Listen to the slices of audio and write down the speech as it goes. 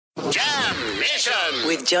Nation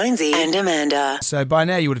with Jonesy and Amanda. So by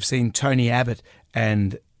now you would have seen Tony Abbott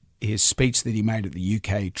and his speech that he made at the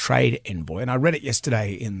UK trade envoy, and I read it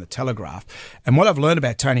yesterday in the Telegraph. And what I've learned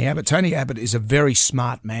about Tony Abbott is a very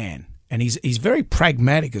smart man, and he's very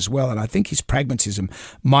pragmatic as well, and I think his pragmatism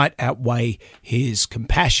might outweigh his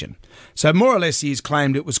compassion. So more or less he's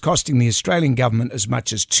claimed it was costing the Australian government as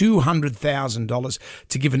much as $200,000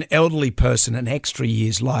 to give an elderly person an extra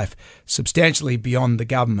year's life, substantially beyond the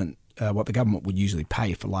government what the government would usually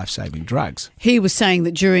pay for life-saving drugs. He was saying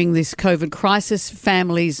that during this COVID crisis,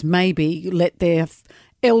 families maybe let their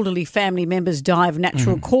elderly family members die of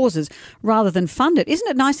natural causes rather than fund it. Isn't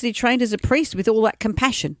it nice that he trained as a priest with all that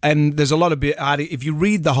compassion? And there's a lot of if you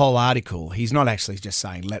read the whole article, he's not actually just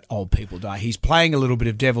saying let old people die. He's playing a little bit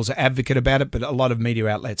of devil's advocate about it, but a lot of media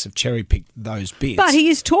outlets have cherry-picked those bits. But he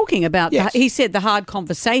is talking about, he said, the hard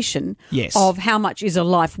conversation of how much is a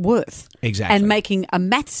life worth. Exactly. And making a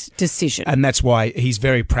maths decision. And that's why he's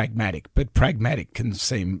very pragmatic, but pragmatic can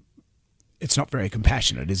seem... It's not very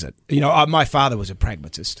compassionate, is it? You know, my father was a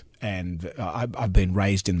pragmatist, and I've been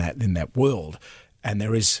raised in that world, and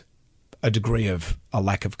there is a degree of a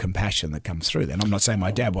lack of compassion that comes through. And I'm not saying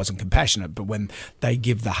my dad wasn't compassionate, but when they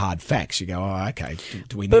give the hard facts, you go, oh, okay,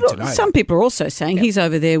 do we need to know? Some people are also saying he's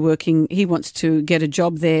over there working, he wants to get a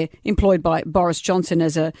job there, employed by Boris Johnson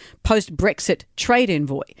as a post-Brexit trade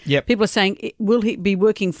envoy. Yep. People are saying, will he be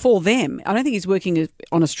working for them? I don't think he's working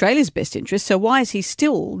on Australia's best interest, so why is he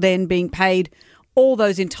still then being paid all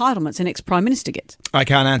those entitlements an ex-Prime Minister gets? I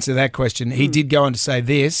can't answer that question. He did go on to say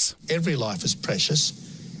this. Every life is precious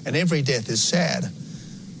and every death is sad,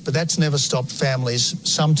 but that's never stopped families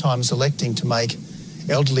sometimes electing to make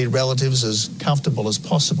elderly relatives as comfortable as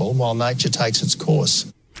possible while nature takes its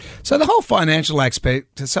course. So the whole financial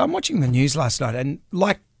aspect, so I'm watching the news last night, and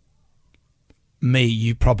like me,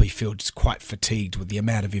 you probably feel just quite fatigued with the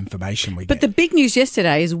amount of information we get. But the big news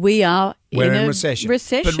yesterday is we're in a recession.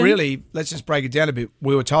 But really, let's just break it down a bit.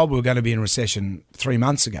 We were told we were going to be in recession 3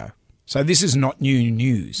 months ago. So this is not new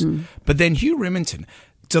news. But then Hugh Remington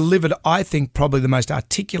delivered, I think, probably the most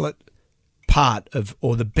articulate part of,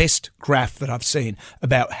 or the best graph that I've seen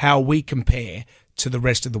about how we compare to the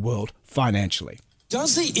rest of the world financially.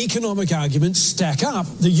 Does the economic argument stack up?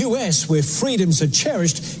 The US, where freedoms are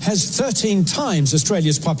cherished, has 13 times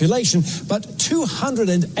Australia's population, but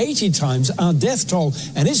 280 times our death toll,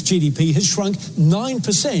 and its GDP has shrunk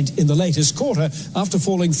 9% in the latest quarter after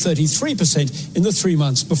falling 33% in the 3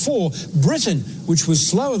 months before. Britain, which was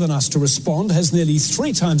slower than us to respond, has nearly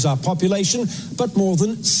 3 times our population, but more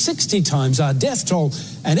than 60 times our death toll,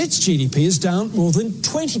 and its GDP is down more than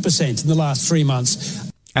 20% in the last 3 months.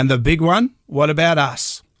 And the big one, what about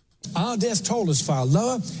us? Our death toll is far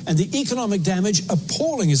lower, and the economic damage,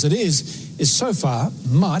 appalling as it is so far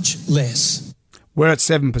much less. We're at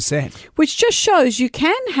 7%. Which just shows you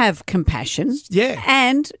can have compassion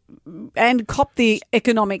and cop the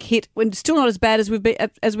economic hit when still not as bad as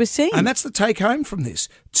we're seeing. And that's the take home from this.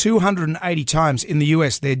 280 times in the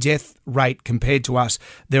US, their death rate compared to us,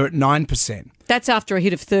 they're at 9%. That's after a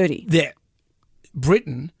hit of 30.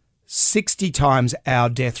 Britain, 60 times our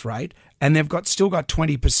death rate, and they've still got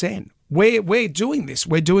 20%. We're doing this.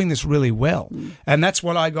 We're doing this really well. And that's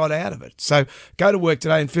what I got out of it. So go to work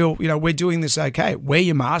today and feel, we're doing this okay. Wear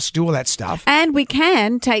your mask, do all that stuff. And we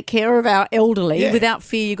can take care of our elderly without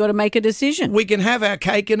fear you've got to make a decision. We can have our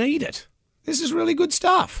cake and eat it. This is really good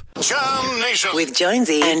stuff. Charm Nation with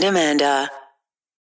Jonesy and Amanda.